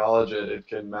don't acknowledge it, it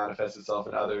can manifest itself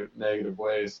in other negative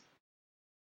ways.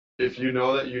 If you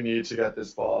know that you need to get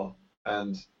this ball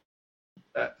and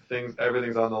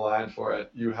everything's on the line for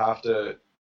it, you have to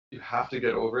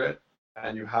get over it,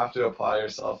 and you have to apply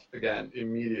yourself again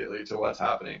immediately to what's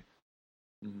happening.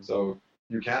 Mhm. So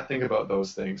you can't think about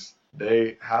those things.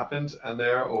 They happened and they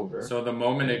are over. So the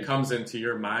moment it comes into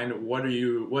your mind,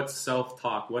 what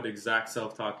self-talk, what exact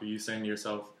self-talk are you saying to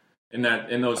yourself in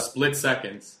those split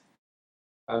seconds?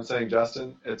 I'm saying,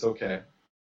 Justin, it's okay.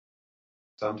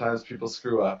 Sometimes people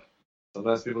screw up.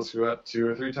 Sometimes people screw up 2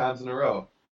 or 3 times in a row.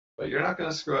 But you're not going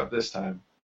to screw up this time.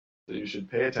 So you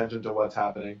should pay attention to what's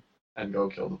happening and go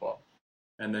kill the ball.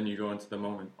 And then you go into the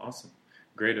moment. Awesome.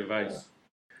 Great advice.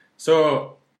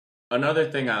 So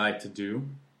another thing I like to do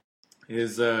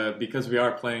is because we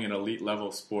are playing an elite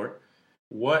level sport,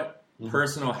 what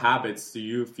personal habits do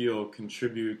you feel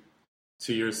contribute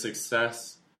to your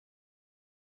success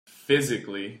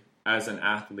physically as an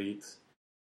athlete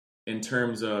in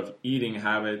terms of eating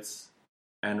habits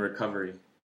and recovery?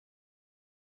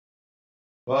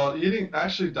 Well,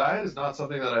 diet is not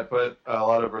something that I put a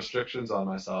lot of restrictions on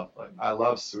myself. Like, I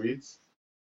love sweets,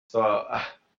 so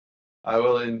I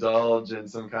will indulge in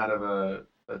some kind of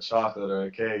a chocolate or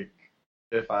a cake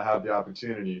if I have the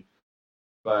opportunity.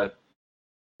 But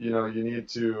you need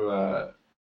to.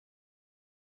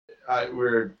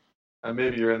 We're and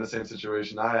maybe you're in the same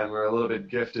situation I am. We're a little bit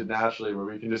gifted naturally, where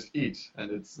we can just eat,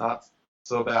 and it's not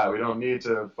so bad. We don't need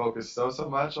to focus so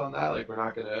much on that. Like, we're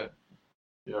not gonna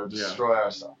Yeah. destroy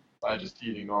ourselves by just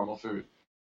eating normal food.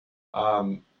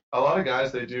 A lot of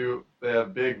guys they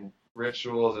have big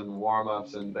rituals and warm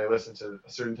ups, and they listen to a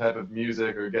certain type of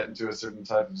music or get into a certain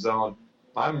type of zone.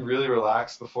 I'm really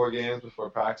relaxed before games, before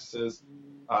practices,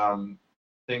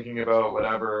 thinking about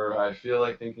whatever I feel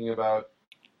like thinking about,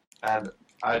 and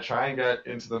I try and get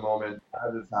into the moment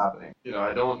as it's happening.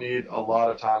 I don't need a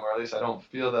lot of time, or at least I don't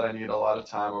feel that I need a lot of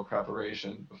time or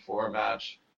preparation before a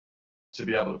match to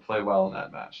be able to play well in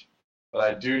that match. But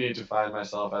I do need to find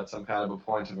myself at some kind of a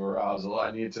point of arousal.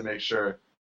 I need to make sure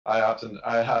I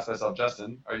ask myself,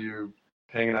 Justin, are you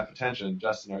paying enough attention?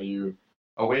 Justin, are you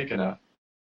awake enough?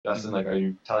 Justin, like, are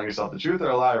you telling yourself the truth or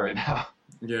a lie right now?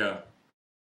 Yeah.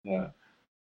 Yeah.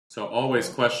 So always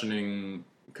questioning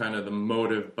kind of the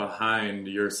motive behind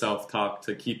your self-talk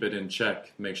to keep it in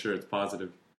check, make sure it's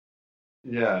positive.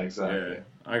 Yeah, exactly. Yeah,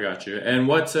 I got you. And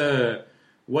what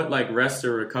like rest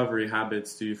or recovery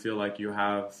habits do you feel like you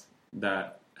have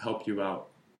that help you out?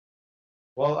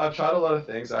 Well, I've tried a lot of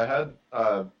things. I had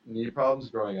knee problems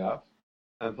growing up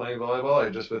and playing volleyball,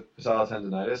 just with patella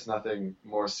tendonitis, nothing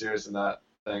more serious than that,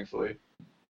 thankfully.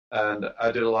 And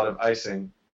I did a lot of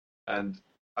icing, and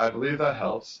I believe that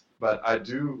helps, but I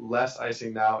do less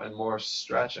icing now and more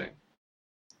stretching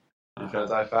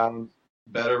because I found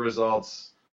better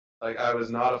results. Like, I was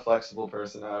not a flexible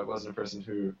person. I wasn't a person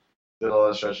who did a lot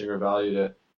of stretching or valued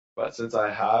it. But since I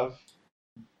have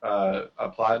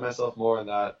applied myself more in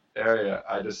that area,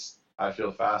 I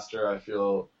feel faster. I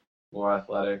feel more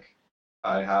athletic.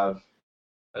 I have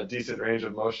a decent range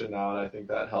of motion now, and I think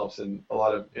that helps in a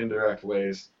lot of indirect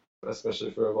ways,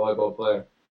 especially for a volleyball player.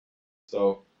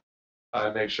 So I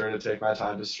make sure to take my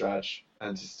time to stretch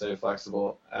and to stay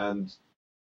flexible, and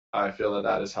I feel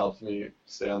that has helped me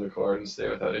stay on the court and stay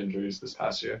without injuries this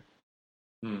past year.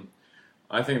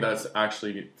 I think that's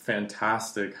actually a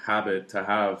fantastic habit to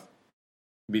have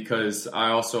because I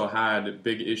also had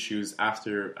big issues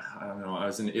after, I don't know, I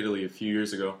was in Italy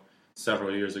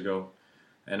several years ago,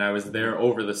 and I was there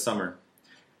over the summer.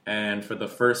 And for the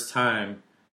first time,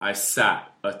 I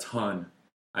sat a ton.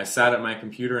 I sat at my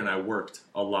computer and I worked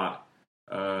a lot.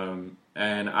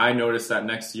 And I noticed that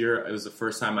next year, it was the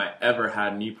first time I ever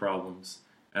had knee problems.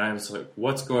 And I was like,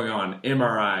 what's going on?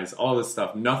 MRIs, all this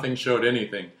stuff. Nothing showed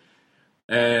anything.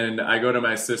 And I go to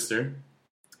my sister,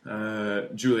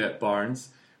 Juliet Barnes,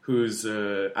 who's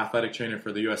an athletic trainer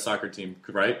for the U.S. soccer team,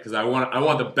 right? Because I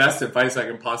want the best advice I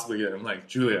can possibly get. I'm like,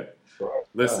 Juliet,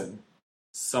 listen,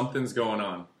 something's going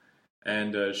on.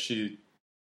 And she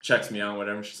checks me out,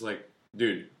 whatever. She's like,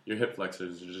 dude, your hip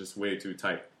flexors are just way too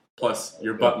tight. Plus,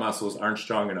 your butt muscles aren't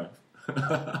strong enough.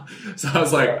 So I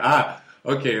was like,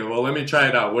 okay, well, let me try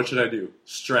it out. What should I do?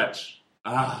 Stretch.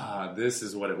 This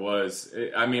is what it was.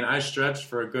 I mean, I stretched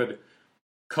for a good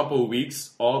couple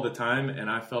weeks all the time, and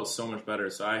I felt so much better.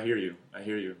 So I hear you.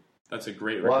 That's a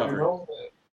great Well, recovery.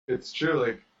 it's true.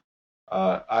 Like,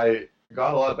 I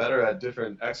got a lot better at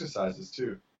different exercises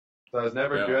too. So I was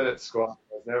never good at squat.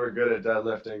 I was never good at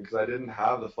deadlifting because I didn't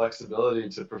have the flexibility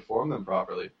to perform them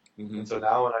properly. Mm-hmm. And so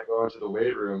now when I go into the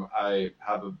weight room, I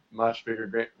have a much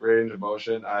bigger range of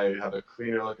motion. I have a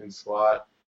cleaner looking squat,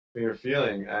 cleaner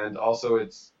feeling, and also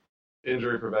it's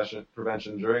injury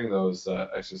prevention during those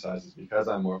exercises because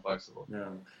I'm more flexible.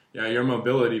 Yeah, your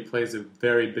mobility plays a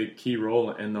very big key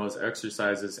role in those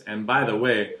exercises. And by the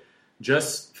way,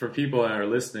 just for people that are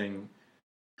listening,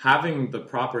 having the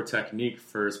proper technique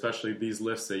for especially these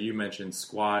lifts that you mentioned,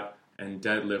 squat and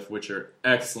deadlift, which are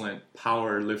excellent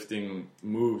power lifting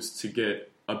moves to get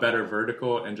a better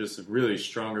vertical and just really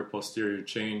stronger posterior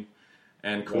chain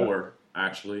and core,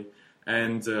 actually.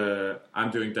 And I'm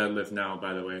doing deadlift now,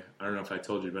 by the way. I don't know if I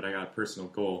told you, but I got a personal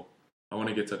goal. I want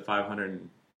to get to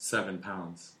 507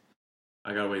 pounds.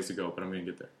 I got a ways to go, but I'm going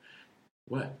to get there.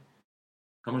 What?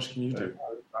 How much can you do?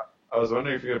 I was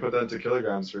wondering if you're going to put that into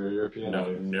kilograms for your European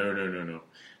audience.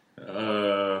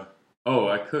 No.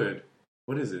 I could.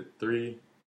 What is it?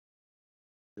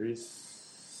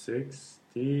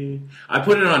 360? I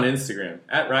put it on Instagram.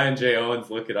 At Ryan J. Owens,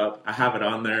 look it up. I have it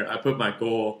on there. I put my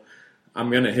goal. I'm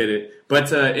going to hit it.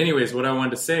 But anyways, what I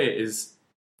wanted to say is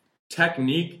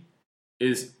technique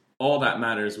is all that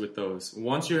matters with those.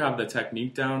 Once you have the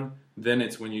technique down, then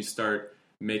it's when you start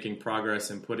making progress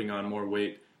and putting on more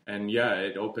weight. And yeah,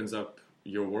 it opens up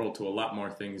your world to a lot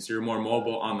more things. You're more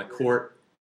mobile on the court.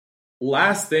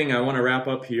 Last thing I want to wrap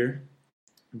up here,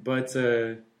 but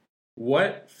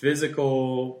what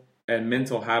physical and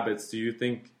mental habits do you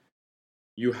think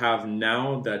you have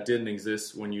now that didn't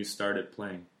exist when you started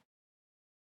playing?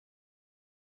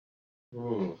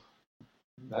 Ooh,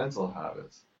 mental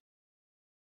habits.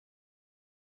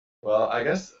 Well, I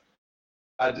guess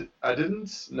I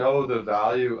didn't know the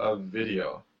value of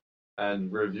video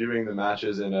and reviewing the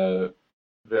matches in a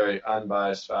very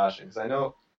unbiased fashion. Because I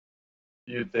know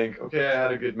you'd think, okay, I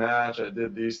had a good match, I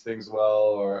did these things well,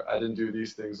 or I didn't do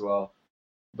these things well.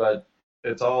 But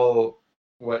it's all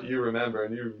what you remember,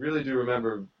 and you really do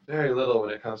remember very little when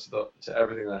it comes to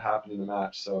everything that happened in the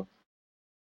match. So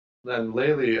then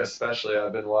lately, especially,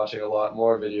 I've been watching a lot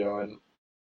more video, and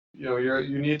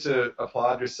you need to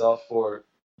applaud yourself for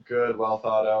good, well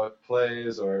thought out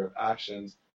plays or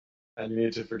actions, and you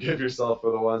need to forgive yourself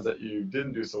for the ones that you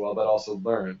didn't do so well, but also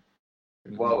learn.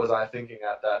 What was I thinking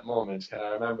at that moment? Can I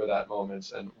remember that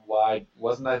moment? And why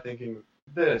wasn't I thinking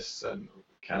this? And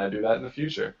can I do that in the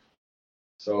future?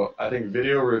 So I think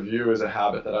video review is a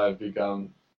habit that I've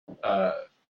begun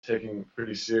taking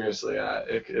pretty seriously.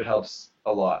 It helps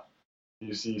a lot.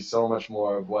 You see so much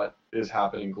more of what is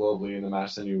happening globally in the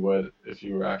match than you would if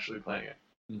you were actually playing it.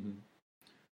 Mm-hmm.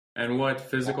 And what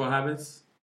physical habits?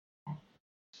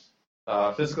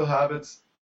 Physical habits,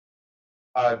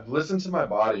 I've listened to my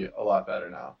body a lot better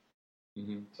now.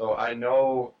 Mm-hmm. So I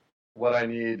know what I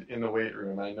need in the weight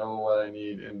room. I know what I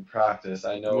need in practice.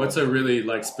 I know. What's a really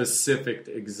specific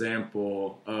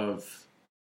example of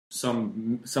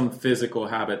some physical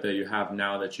habit that you have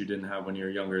now that you didn't have when you were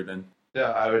younger then?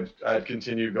 Yeah, I'd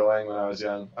continue going when I was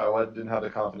young. I didn't have the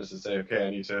confidence to say, okay, I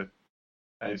need to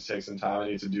take some time. I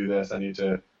need to do this. I need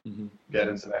to get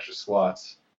in some extra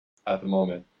squats at the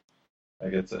moment.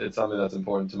 Like it's something that's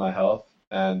important to my health.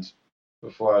 And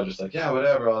before I was just like, yeah,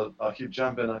 whatever. I'll keep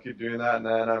jumping. I'll keep doing that, and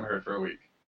then I'm hurt for a week.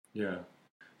 Yeah.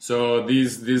 So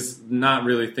these not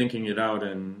really thinking it out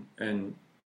and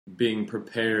being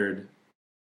prepared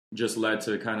just led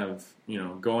to kind of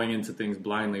going into things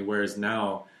blindly. Whereas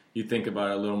now you think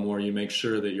about it a little more. You make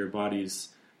sure that your body's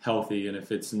healthy, and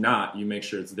if it's not, you make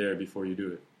sure it's there before you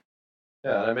do it.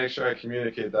 Yeah, and I make sure I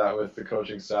communicate that with the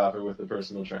coaching staff or with the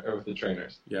or with the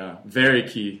trainers. Yeah, very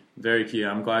key, very key.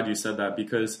 I'm glad you said that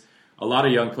because a lot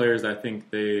of young players, I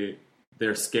think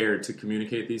they're scared to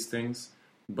communicate these things,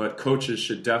 but coaches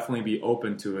should definitely be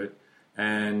open to it.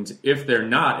 And if they're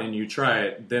not, and you try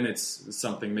it, then it's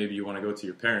something maybe you want to go to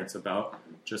your parents about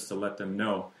just to let them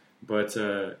know. But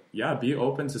be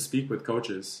open to speak with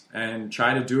coaches and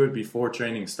try to do it before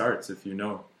training starts if you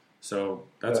know. So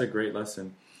that's a great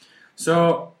lesson.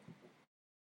 So,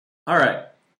 all right,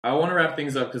 I want to wrap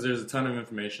things up because there's a ton of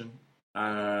information.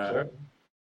 Sure.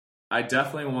 I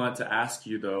definitely want to ask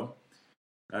you, though,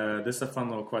 this is a fun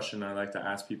little question I like to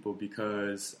ask people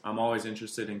because I'm always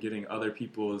interested in getting other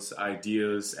people's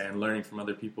ideas and learning from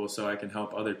other people so I can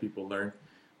help other people learn,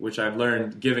 which I've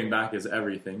learned giving back is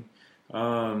everything.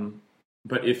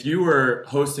 But if you were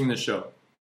hosting the show,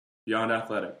 Beyond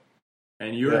Athletic,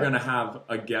 and you were going to have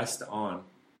a guest on,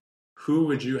 who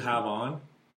would you have on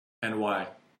and why?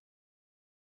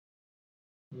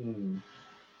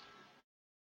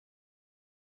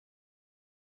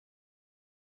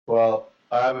 Well,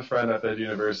 I have a friend I played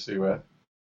university with.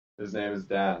 His name is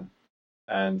Dan.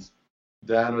 And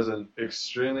Dan was an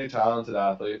extremely talented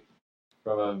athlete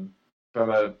from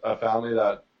a family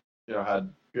that, you know,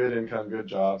 had good income, good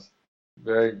jobs,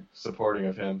 very supporting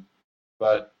of him.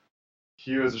 But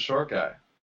he was a short guy.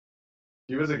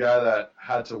 He was a guy that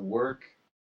had to work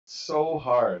so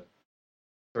hard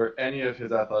for any of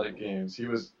his athletic games. He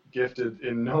was gifted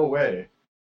in no way.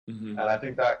 And I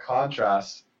think that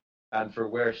contrast, and for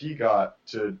where he got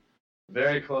to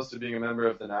very close to being a member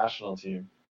of the national team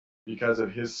because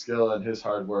of his skill and his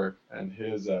hard work and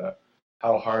his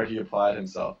how hard he applied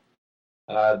himself.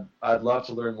 And I'd love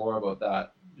to learn more about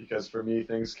that, because for me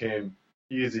things came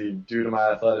easy due to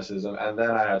my athleticism, and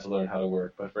then I had to learn how to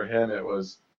work. But for him it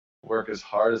was work as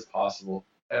hard as possible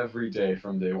every day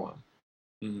from day one.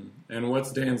 And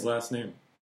what's Dan's last name?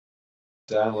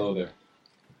 Dan Lother.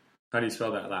 How do you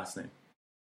spell that last name?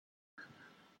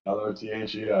 Lother.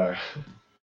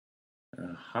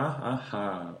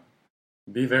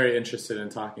 Be very interested in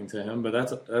talking to him, but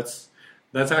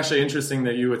that's actually interesting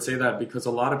that you would say that, because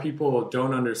a lot of people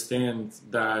don't understand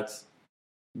that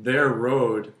their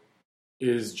road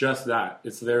is just that.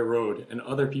 It's their road, and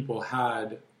other people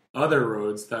had other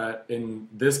roads that, in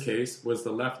this case, was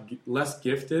the less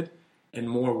gifted and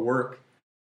more work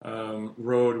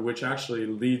road, which actually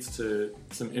leads to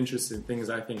some interesting things,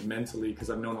 I think, mentally, because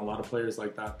I've known a lot of players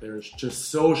like that. They're just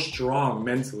so strong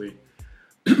mentally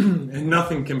and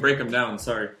nothing can break them down.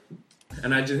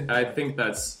 And I think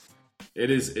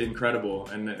it is incredible,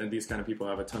 and these kind of people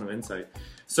have a ton of insight.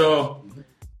 So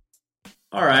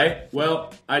all right,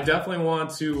 well, I definitely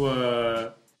want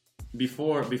to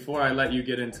before I let you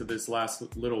get into this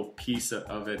last little piece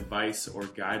of advice or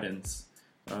guidance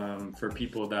for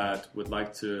people that would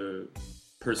like to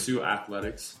pursue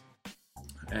athletics,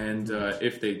 and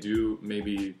if they do,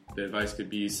 maybe the advice could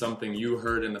be something you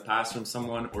heard in the past from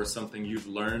someone, or something you've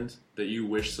learned that you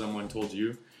wish someone told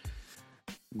you.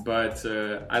 But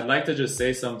I'd like to just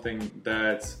say something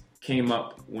that came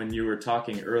up when you were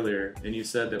talking earlier, and you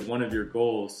said that one of your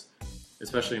goals,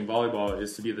 especially in volleyball,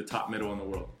 is to be the top middle in the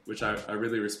world, which I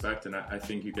really respect, and I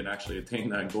think you can actually attain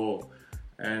that goal.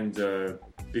 And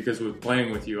because with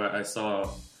playing with you, I saw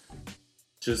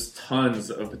just tons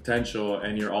of potential,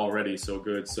 and you're already so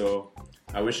good. So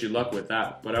I wish you luck with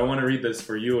that. But I want to read this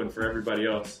for you and for everybody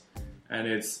else. And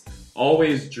it's,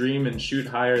 always dream and shoot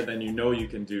higher than you know you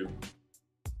can do.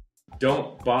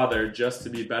 Don't bother just to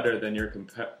be better than your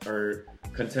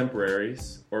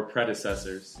contemporaries or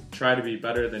predecessors. Try to be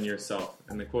better than yourself.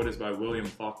 And the quote is by William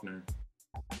Faulkner.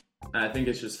 And I think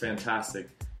it's just fantastic,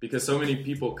 because so many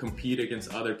people compete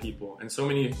against other people, and so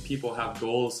many people have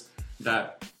goals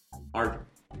that are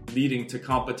leading to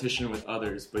competition with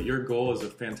others. But your goal is a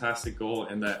fantastic goal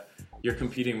in that you're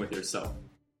competing with yourself.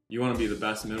 You want to be the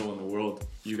best middle in the world.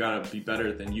 You got to be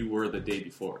better than you were the day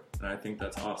before. And I think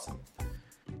that's awesome.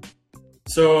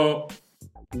 So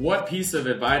what piece of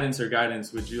advice or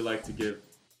guidance would you like to give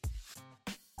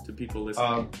to people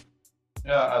listening?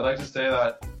 I'd like to say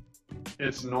that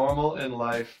it's normal in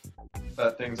life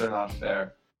that things are not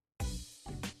fair.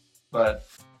 But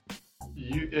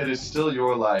it is still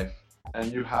your life,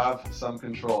 and you have some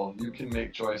control. You can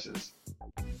make choices.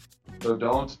 So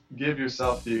don't give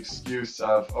yourself the excuse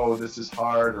of, oh, this is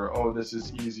hard, or oh, this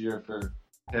is easier for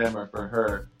him or for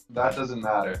her. That doesn't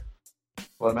matter.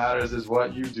 What matters is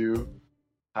what you do,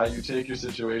 how you take your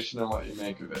situation, and what you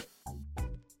make of it.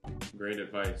 Great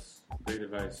advice. Great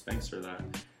advice. Thanks for that.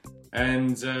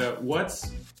 And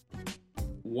what's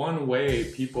one way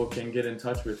people can get in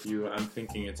touch with you? I'm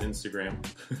thinking it's Instagram,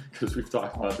 because we've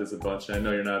talked about this a bunch. I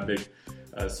know you're not a big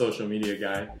social media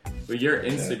guy, but you're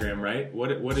Instagram, right?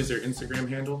 What is your Instagram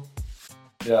handle?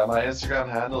 Yeah, my Instagram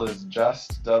handle is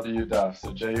justwduff,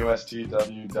 so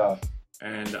JUSTWDuff.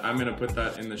 And I'm going to put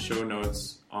that in the show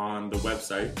notes on the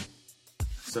website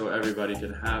so everybody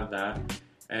can have that.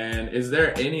 And is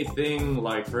there anything,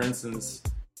 like, for instance,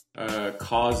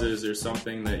 causes or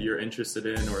something that you're interested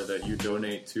in, or that you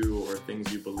donate to, or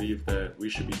things you believe that we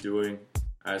should be doing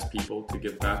as people to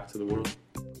give back to the world?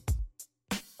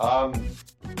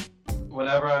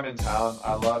 Whenever I'm in town,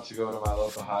 I love to go to my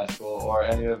local high school or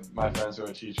any of my friends who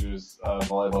are teachers of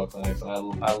volleyball clinics, and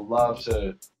I love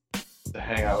to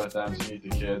hang out with them, to meet the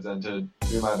kids, and to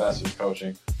do my best with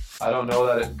coaching. I don't know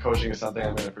that coaching is something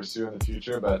I'm going to pursue in the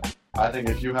future, but I think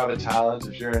if you have a talent,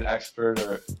 if you're an expert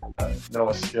or know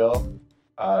a skill,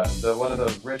 one of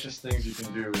the richest things you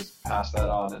can do is pass that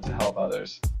on and to help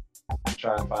others.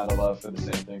 try and find a love for the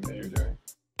same thing that you're doing.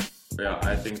 Yeah,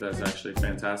 I think that's actually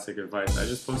fantastic advice. I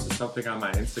just posted something on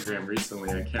my Instagram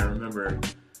recently. I can't remember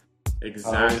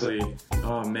exactly.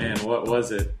 Oh man, what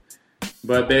was it?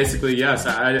 But basically, yes,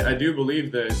 I do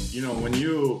believe that, you know, when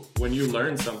you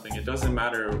learn something, it doesn't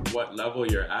matter what level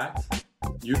you're at.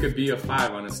 You could be a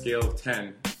 5 on a scale of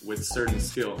 10 with certain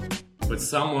skill, but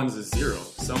someone's a 0,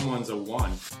 someone's a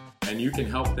 1, and you can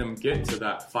help them get to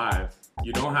that 5.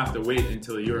 You don't have to wait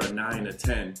until you're a 9, a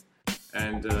 10.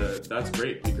 And that's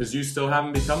great, because you still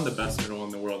haven't become the best middle in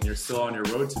the world, and you're still on your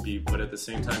road to be, but at the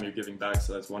same time you're giving back,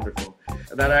 so that's wonderful.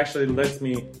 That actually lets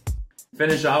me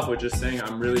finish off with just saying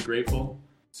I'm really grateful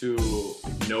to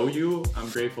know you. I'm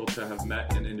grateful to have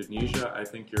met in Indonesia. I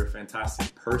think you're a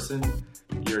fantastic person.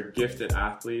 You're a gifted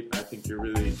athlete. I think you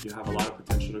have a lot of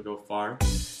potential to go far.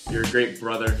 You're a great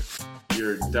brother.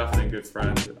 You're definitely a good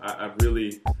friend. I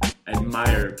really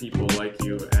admire people like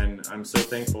you, and I'm so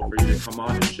thankful for you to come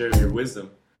on and share your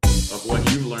wisdom of what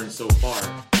you've learned so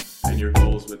far and your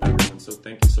goals with everyone. So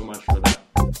thank you so much for that.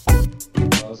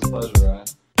 It was a pleasure, Ryan.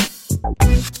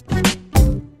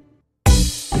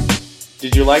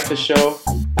 Did you like the show?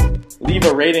 Leave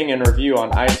a rating and review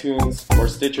on iTunes or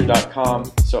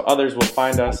Stitcher.com so others will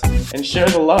find us, and share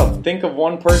the love. Think of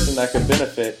one person that could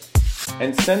benefit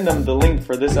and send them the link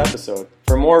for this episode.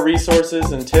 For more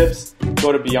resources and tips,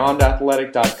 go to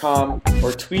BeyondAthletic.com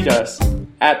or tweet us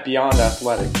at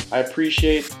BeyondAthletic. I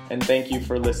appreciate and thank you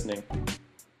for listening.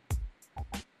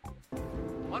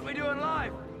 What we do in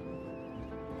life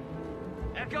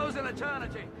echoes in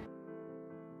eternity.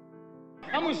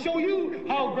 I'm gonna show you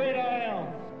how great I am.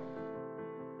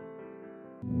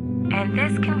 And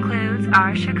this concludes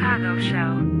our Chicago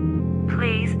show.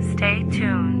 Please stay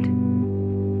tuned.